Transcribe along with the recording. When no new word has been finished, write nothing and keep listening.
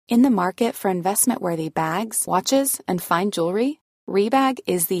In the market for investment-worthy bags, watches, and fine jewelry, Rebag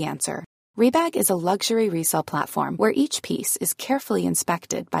is the answer. Rebag is a luxury resale platform where each piece is carefully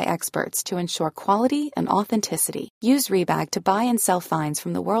inspected by experts to ensure quality and authenticity. Use Rebag to buy and sell finds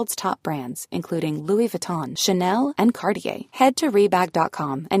from the world's top brands, including Louis Vuitton, Chanel, and Cartier. Head to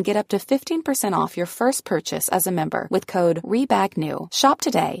Rebag.com and get up to 15% off your first purchase as a member with code REBAGNEW. Shop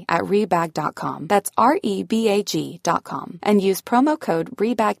today at Rebag.com. That's REBAG.com. And use promo code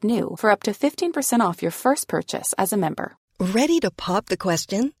REBAGNEW for up to 15% off your first purchase as a member. Ready to pop the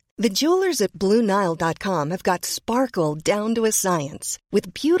question? The jewelers at BlueNile.com have got sparkle down to a science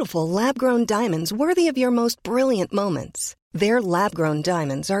with beautiful lab-grown diamonds worthy of your most brilliant moments. Their lab-grown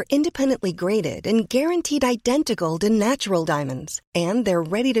diamonds are independently graded and guaranteed identical to natural diamonds, and they're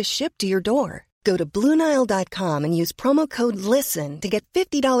ready to ship to your door. Go to BlueNile.com and use promo code LISTEN to get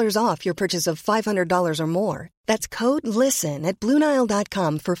 $50 off your purchase of $500 or more. That's code LISTEN at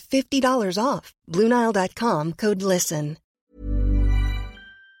BlueNile.com for $50 off. BlueNile.com, code LISTEN.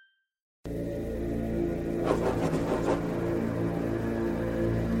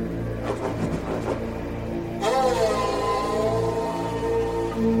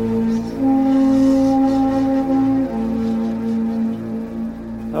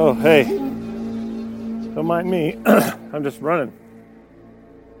 Oh, hey. Don't mind me. I'm just running.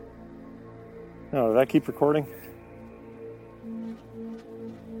 Oh, did I keep recording?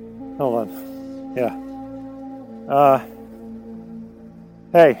 Hold on. Yeah.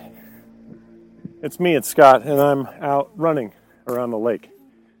 Hey. It's me, it's Scott, and I'm out running around the lake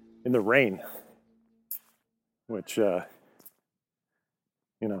in the rain. Which, I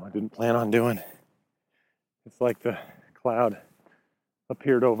didn't plan on doing. It's like the cloud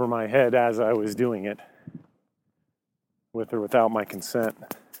appeared over my head as I was doing it, with or without my consent.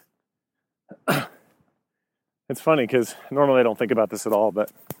 It's funny because normally I don't think about this at all,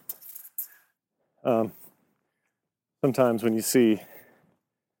 but sometimes when you see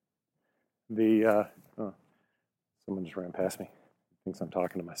someone just ran past me. Thinks I'm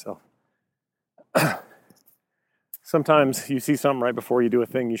talking to myself. Sometimes you see something right before you do a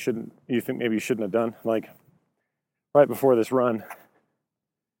thing you think maybe you shouldn't have done. Like right before this run.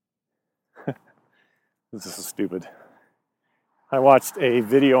 This is stupid. I watched a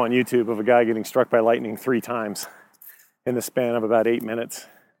video on YouTube of a guy getting struck by lightning 3 times in the span of about 8 minutes.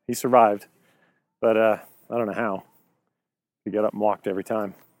 He survived, but I don't know how. He got up and walked every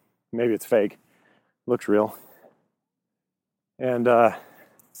time. Maybe it's fake. Looks real. And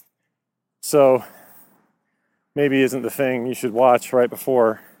so maybe isn't the thing you should watch right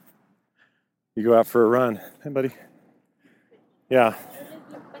before you go out for a run. Hey, buddy. Yeah.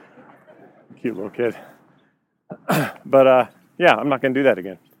 Cute little kid. But yeah, I'm not going to do that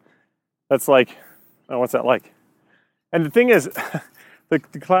again. That's like, what's that like? And the thing is, the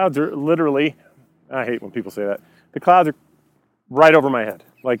clouds are literally, I hate when people say that. The clouds are right over my head.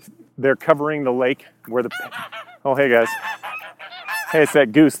 Like they're covering the lake where oh, hey guys. Hey, it's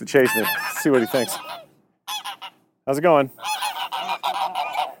that goose that chased me. Let's see what he thinks. How's it going?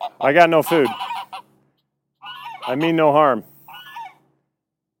 I got no food. I mean no harm.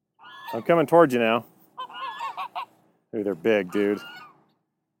 I'm coming towards you now. Ooh, they're big, dude.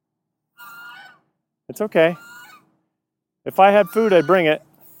 It's okay. If I had food, I'd bring it.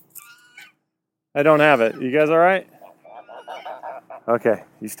 I don't have it. You guys all right? Okay,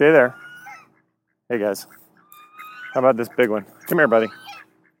 you stay there. Hey, guys. How about this big one? Come here, buddy. Come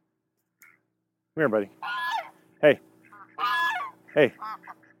here, buddy. Hey. Hey.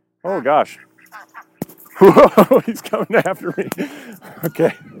 Oh, gosh. Whoa, he's coming after me.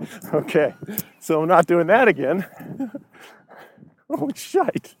 Okay. So I'm not doing that again. Oh,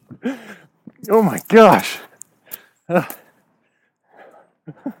 shite. Oh, my gosh.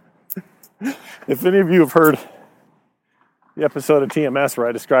 If any of you have heard the episode of TMS where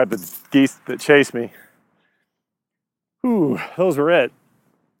I described the geese that chased me, those were it.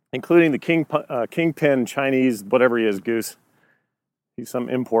 Including the kingpin Chinese, whatever he is, goose. He's some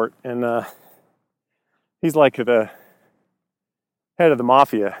import. And he's like the head of the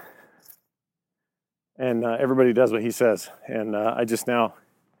mafia. And everybody does what he says. And I just now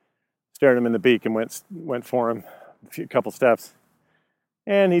stared him in the beak and went for him a couple steps.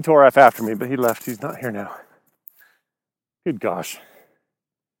 And he tore off after me, but he left. He's not here now. Good gosh.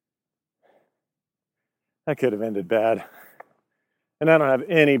 That could have ended bad. And I don't have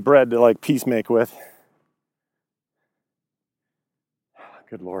any bread to peace make with.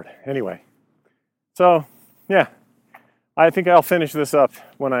 Good Lord. Anyway. So, yeah. I think I'll finish this up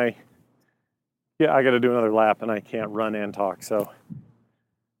when I got to do another lap and I can't run and talk. So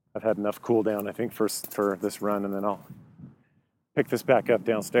I've had enough cool down, I think, for this run, and then I'll pick this back up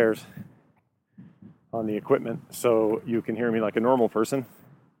downstairs on the equipment so you can hear me like a normal person.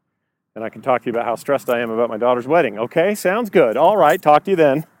 And I can talk to you about how stressed I am about my daughter's wedding. Okay, sounds good. All right, talk to you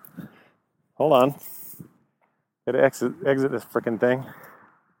then. Hold on. Gotta exit this frickin' thing.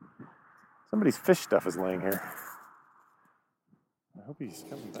 Somebody's fish stuff is laying here. I hope he's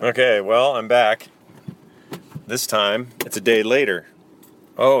coming back. Okay, well, I'm back. This time, it's a day later.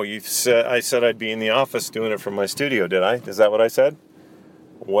 Oh, I said I'd be in the office doing it from my studio, did I? Is that what I said?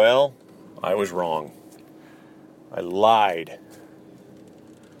 Well, I was wrong. I lied.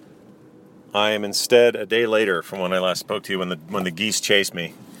 I am instead a day later from when I last spoke to you when the geese chased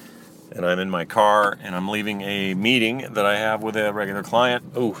me. And I'm in my car and I'm leaving a meeting that I have with a regular client.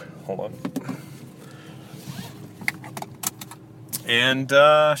 Ooh, hold on. And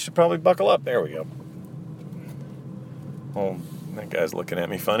should probably buckle up. There we go. Oh, that guy's looking at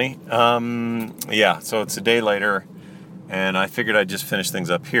me funny. Yeah, so it's a day later, and I figured I'd just finish things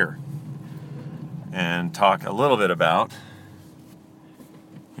up here and talk a little bit about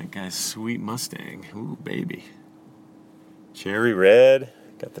that guy's sweet Mustang. Ooh, baby. Cherry red.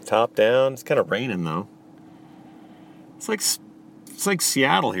 Got the top down. It's kind of raining, though. It's like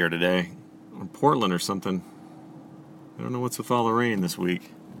Seattle here today, or Portland or something. I don't know what's with all the rain this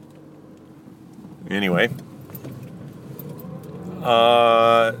week. Anyway.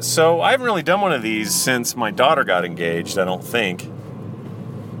 So I haven't really done one of these since my daughter got engaged, I don't think.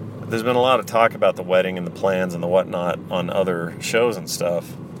 There's been a lot of talk about the wedding and the plans and the whatnot on other shows and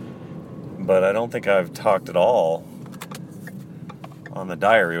stuff. But I don't think I've talked at all on the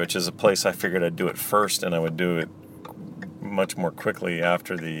diary, which is a place I figured I'd do it first, and I would do it much more quickly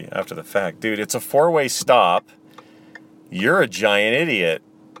after the fact. Dude, it's a 4-way stop. You're a giant idiot.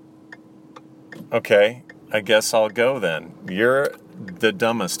 Okay, I guess I'll go then. You're the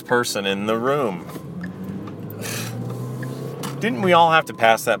dumbest person in the room. Didn't we all have to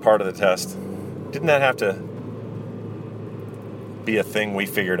pass that part of the test? Didn't that have to be a thing we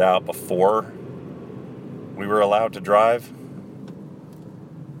figured out before we were allowed to drive?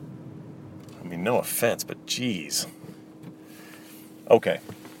 I mean, no offense, but geez. Okay.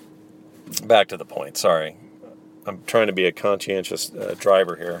 Back to the point, sorry. I'm trying to be a conscientious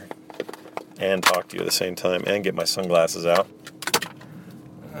driver here and talk to you at the same time and get my sunglasses out.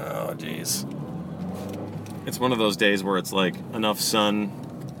 Oh, geez. It's one of those days where it's like enough sun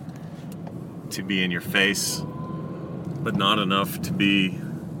to be in your face, but not enough to be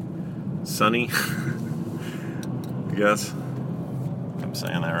sunny. I guess. I'm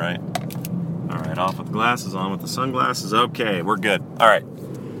saying that right. All right, off with the glasses, on with the sunglasses. Okay, we're good. All right.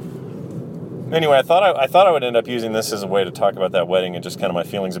 Anyway, I thought I would end up using this as a way to talk about that wedding and just kind of my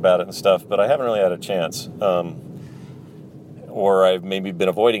feelings about it and stuff, but I haven't really had a chance. Or I've maybe been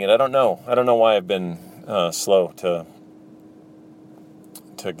avoiding it. I don't know. I don't know why I've been slow to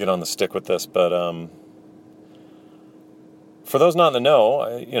get on the stick with this, but for those not in the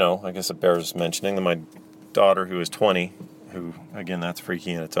know, I guess it bears mentioning that my daughter, who is 20, who, again, that's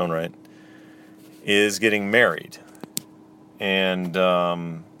freaky in its own right, is getting married. And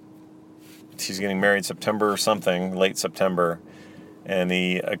she's getting married September or something, late September. And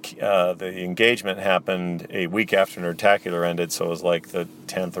the engagement happened a week after Nerdtacular ended, so it was like the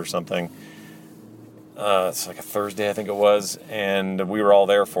 10th or something. It's like a Thursday, I think it was. And we were all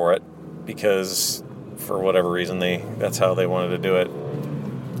there for it because, for whatever reason, that's how they wanted to do it.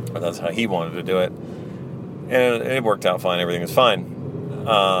 Or that's how he wanted to do it. And it worked out fine. Everything was fine.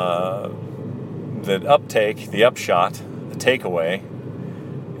 The upshot, the takeaway,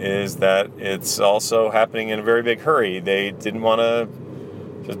 is that it's also happening in a very big hurry. They didn't want to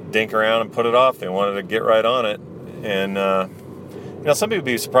just dink around and put it off. They wanted to get right on it. And, some people would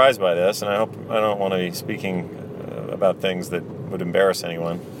be surprised by this, and I don't want to be speaking about things that would embarrass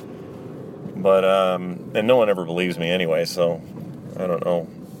anyone. But, and no one ever believes me anyway, so I don't know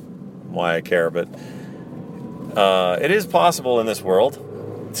why I care. But it is possible in this world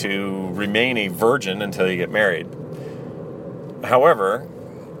to remain a virgin until you get married. However,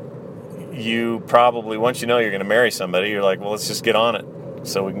 you probably, once you know you're going to marry somebody, you're like, well, let's just get on it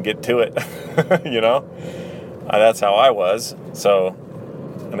so we can get to it, That's how I was. So,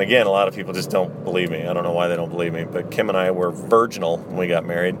 and again, a lot of people just don't believe me. I don't know why they don't believe me, but Kim and I were virginal when we got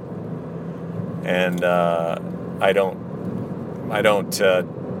married. And I don't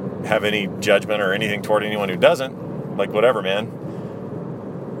have any judgment or anything toward anyone who doesn't. Like, whatever, man.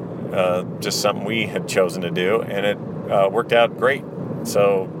 Just something we had chosen to do, and it worked out great.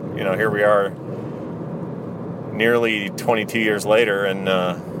 So, here we are nearly 22 years later, and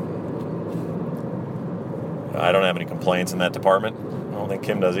I don't have any complaints in that department. I don't think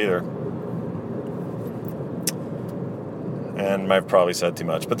Kim does either. And I've probably said too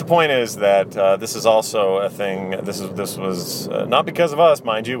much. But the point is that this is also a thing. This was not because of us,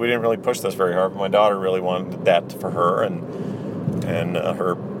 mind you. We didn't really push this very hard. But my daughter really wanted that for her, and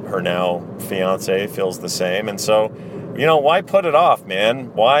her now fiance feels the same. And so, why put it off,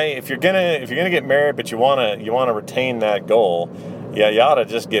 man? Why, if you're gonna get married, but you wanna retain that goal, you ought to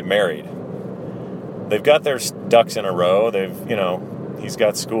just get married. They've got their ducks in a row. He's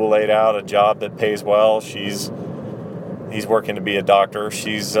got school laid out, a job that pays well. He's working to be a doctor.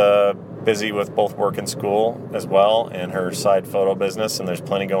 She's busy with both work and school as well, and her side photo business, and there's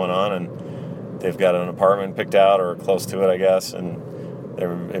plenty going on, and they've got an apartment picked out, or close to it, I guess, and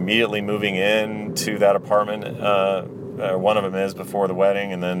they're immediately moving into that apartment. One of them is before the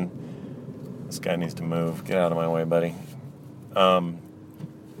wedding, and then this guy needs to move. Get out of my way, buddy.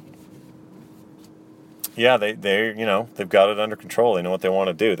 Yeah, they've got it under control. They know what they want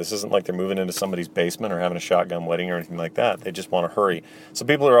to do. This isn't like they're moving into somebody's basement or having a shotgun wedding or anything like that. They just want to hurry. So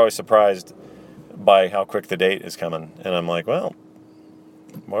people are always surprised by how quick the date is coming. And I'm like, well,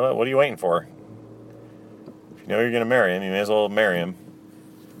 what are you waiting for? If you know you're going to marry him, you may as well marry him.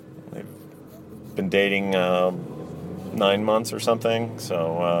 They've been dating 9 months or something.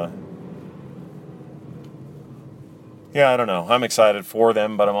 So, yeah, I don't know. I'm excited for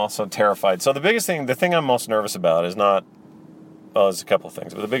them, but I'm also terrified. So the thing I'm most nervous about is not, well, there's a couple of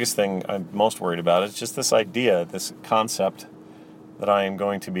things, but the biggest thing I'm most worried about is just this idea, this concept that I am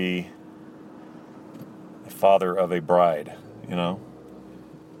going to be the father of a bride,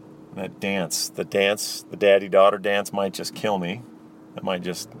 That dance, the daddy-daughter dance might just kill me. It might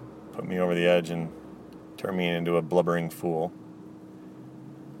just put me over the edge and turn me into a blubbering fool.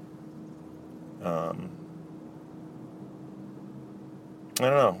 I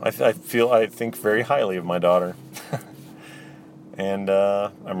don't know. I think very highly of my daughter. And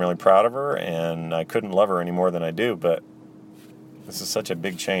I'm really proud of her, and I couldn't love her any more than I do, but this is such a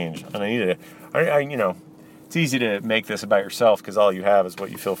big change. And I need to, it's easy to make this about yourself because all you have is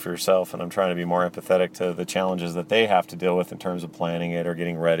what you feel for yourself, and I'm trying to be more empathetic to the challenges that they have to deal with in terms of planning it or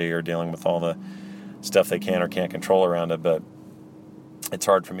getting ready or dealing with all the stuff they can or can't control around it, but it's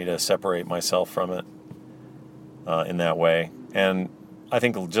hard for me to separate myself from it in that way. And I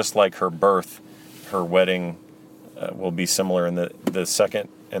think just like her birth, her wedding will be similar, and the second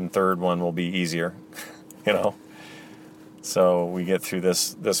and third one will be easier, So we get through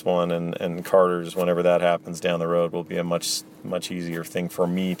this one, and Carter's, whenever that happens down the road, will be a much, much easier thing for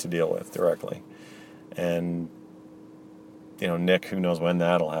me to deal with directly. And, Nick, who knows when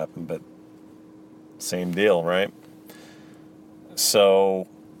that'll happen, but same deal, right? So,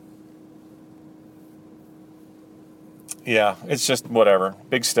 yeah, it's just whatever.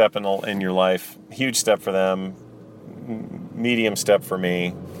 Big step in your life. Huge step for them. Medium step for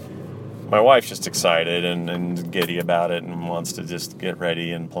me. My wife's just excited and giddy about it and wants to just get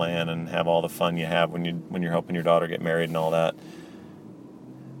ready and plan and have all the fun you have when you're helping your daughter get married and all that.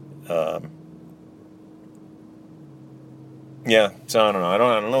 Yeah, so I don't know. I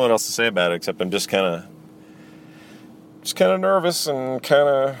don't know what else to say about it except I'm just kind of nervous and kind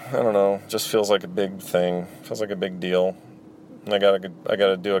of, I don't know, just feels like a big thing. Feels like a big deal. And I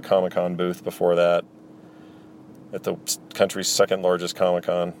gotta do a Comic-Con booth before that at the country's second largest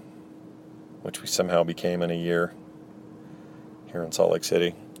Comic-Con, which we somehow became in a year here in Salt Lake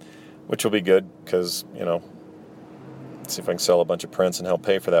City, which will be good because, see if I can sell a bunch of prints and help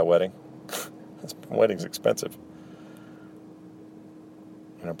pay for that wedding. This wedding's expensive.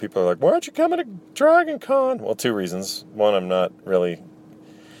 People are like, why aren't you coming to Dragon Con? Well, two reasons. One, I'm not really...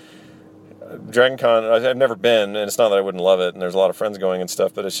 Dragon Con, I've never been, and it's not that I wouldn't love it, and there's a lot of friends going and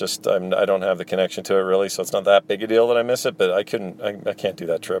stuff, but it's just, I don't have the connection to it really, so it's not that big a deal that I miss it, but I can't do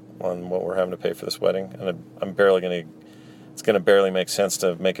that trip on what we're having to pay for this wedding, and it's going to barely make sense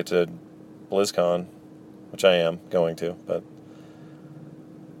to make it to BlizzCon, which I am going to, but...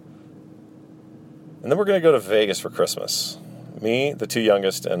 And then we're going to go to Vegas for Christmas. Me, the two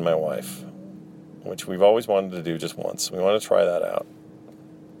youngest, and my wife, which we've always wanted to do just once. We want to try that out.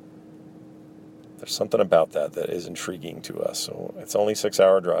 There's something about that is intriguing to us. So it's only a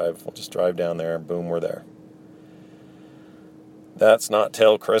 6-hour drive. We'll just drive down there, and boom, we're there. That's not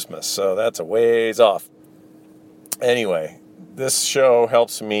till Christmas, so that's a ways off. Anyway, this show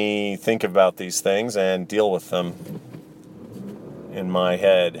helps me think about these things and deal with them in my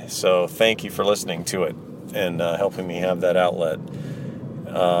head. So thank you for listening to it and helping me have that outlet.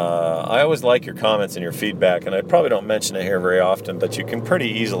 I always like your comments and your feedback, and I probably don't mention it here very often, but you can pretty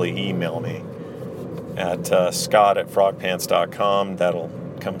easily email me at scott@frogpants.com. That'll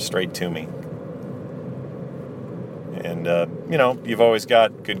come straight to me. And, you know, you've always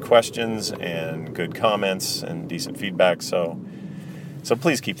got good questions and good comments and decent feedback. So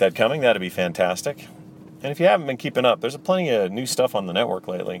please keep that coming. That'd be fantastic. And if you haven't been keeping up, there's plenty of new stuff on the network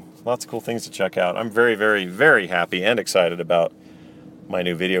lately. Lots of cool things to check out. I'm very, very, very happy and excited about my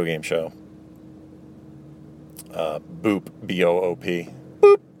new video game show. Boop, B-O-O-P.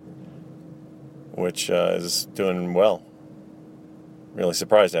 Boop. Which is doing well. Really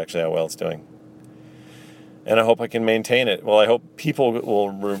surprised, actually, how well it's doing. And I hope I can maintain it. Well, I hope people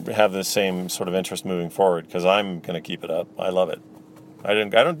will have the same sort of interest moving forward, because I'm going to keep it up. I love it. I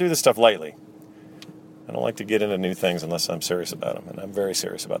don't do this stuff lightly. I don't like to get into new things unless I'm serious about them, and I'm very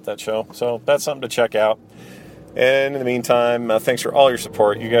serious about that show. So that's something to check out. And in the meantime, thanks for all your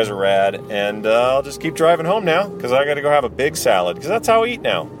support. You guys are rad. And I'll just keep driving home now, because I got to go have a big salad, because that's how I eat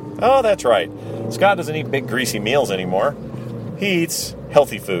now. Oh, that's right. Scott doesn't eat big greasy meals anymore. He eats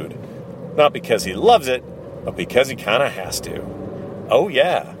healthy food. Not because he loves it, but because he kind of has to. Oh,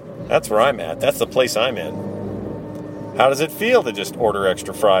 yeah. That's where I'm at. That's the place I'm in. How does it feel to just order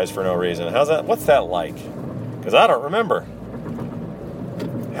extra fries for no reason? What's that like? Because I don't remember.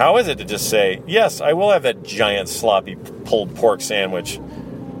 How is it to just say, yes, I will have that giant sloppy pulled pork sandwich.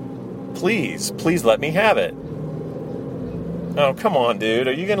 Please let me have it. Oh, come on, dude.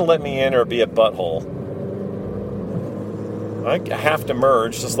 Are you going to let me in or be a butthole? I have to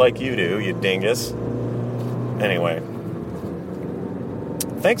merge just like you do, you dingus. Anyway.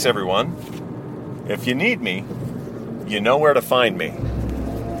 Thanks, everyone. If you need me, you know where to find me.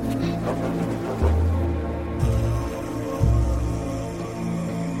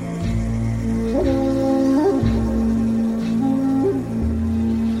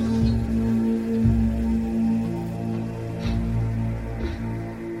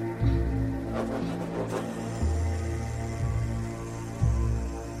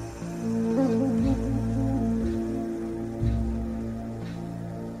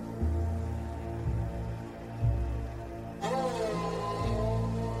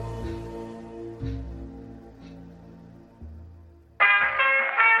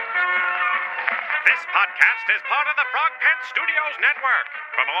 Podcast is part of the Frog Pants Studios Network.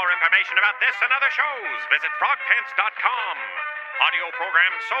 For more information about this and other shows, visit frogpants.com. Audio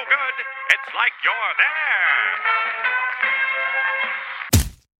program so good, it's like you're there.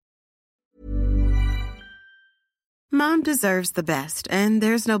 Mom deserves the best, and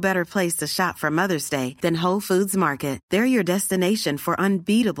there's no better place to shop for Mother's Day than Whole Foods Market. They're your destination for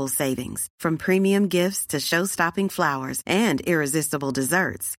unbeatable savings, from premium gifts to show-stopping flowers and irresistible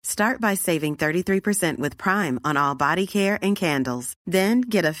desserts. Start by saving 33% with Prime on all body care and candles. Then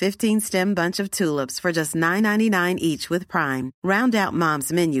get a 15-stem bunch of tulips for just $9.99 each with Prime. Round out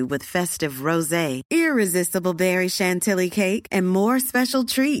Mom's menu with festive rosé, irresistible berry chantilly cake, and more special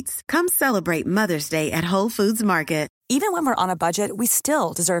treats. Come celebrate Mother's Day at Whole Foods Market. Even when we're on a budget, we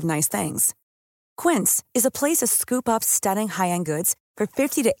still deserve nice things. Quince is a place to scoop up stunning high-end goods for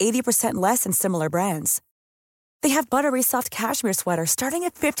 50 to 80% less than similar brands. They have buttery soft cashmere sweaters starting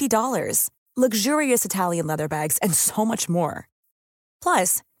at $50, luxurious Italian leather bags, and so much more.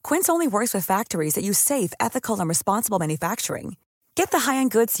 Plus, Quince only works with factories that use safe, ethical, and responsible manufacturing. Get the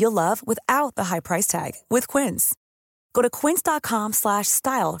high-end goods you'll love without the high price tag with Quince. Go to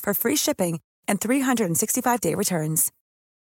quince.com/style for free shipping and 365-day returns.